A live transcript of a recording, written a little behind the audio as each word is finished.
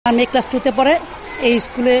মেয়ে ক্লাস 2-তে পড়ে। এই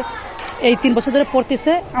স্কুলে এই 3 বছর ধরে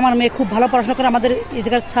পড়তেছে। আমার মেয়ে খুব ভালো পড়াশোনা করে। আমাদের এই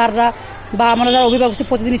জায়গার স্যাররা বা আমরা যারা অভিভাবক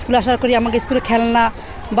প্রতিদিন স্কুলে আসার করি, আমাকে স্কুলে খেলনা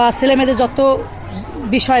বা ছেলে মেয়েদের যত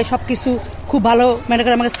বিষয় সব কিছু খুব ভালো মেনে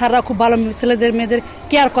করে। আমাকে স্যাররা খুব ভালো ছেলেদের মেয়েদের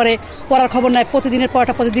কেয়ার করে, পড়ার খবর নেয়, প্রতিদিনের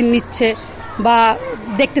পড়াটা প্রতিদিন নিচ্ছে বা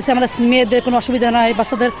দেখতেছে আমাদের মেয়েদের কোনো অসুবিধা নয়।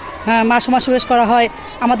 বাচ্চাদের মাস শেষ করা হয়,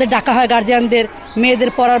 আমাদের ডাকা হয় গার্জিয়ানদের, মেয়েদের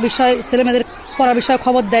পড়ার বিষয় ছেলে মেয়েদের পড়ার বিষয়ে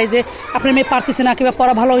খবর দেয় যে আপনার মেয়ে পারতেছে না কিংবা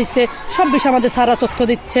পড়া ভালো হয়েছে, সব বিষয়ে আমাদের স্যাররা তথ্য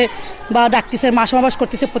দিচ্ছে বা ডাকতেছে, মাস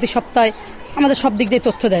করতেছে প্রতি সপ্তাহে, আমাদের সব দিক দিয়ে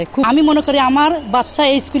তথ্য দেয়। আমি মনে করি আমার বাচ্চা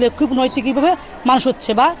এই স্কুলে খুব নৈতিকভাবে মানুষ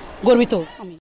হচ্ছে বা গর্বিত আমি।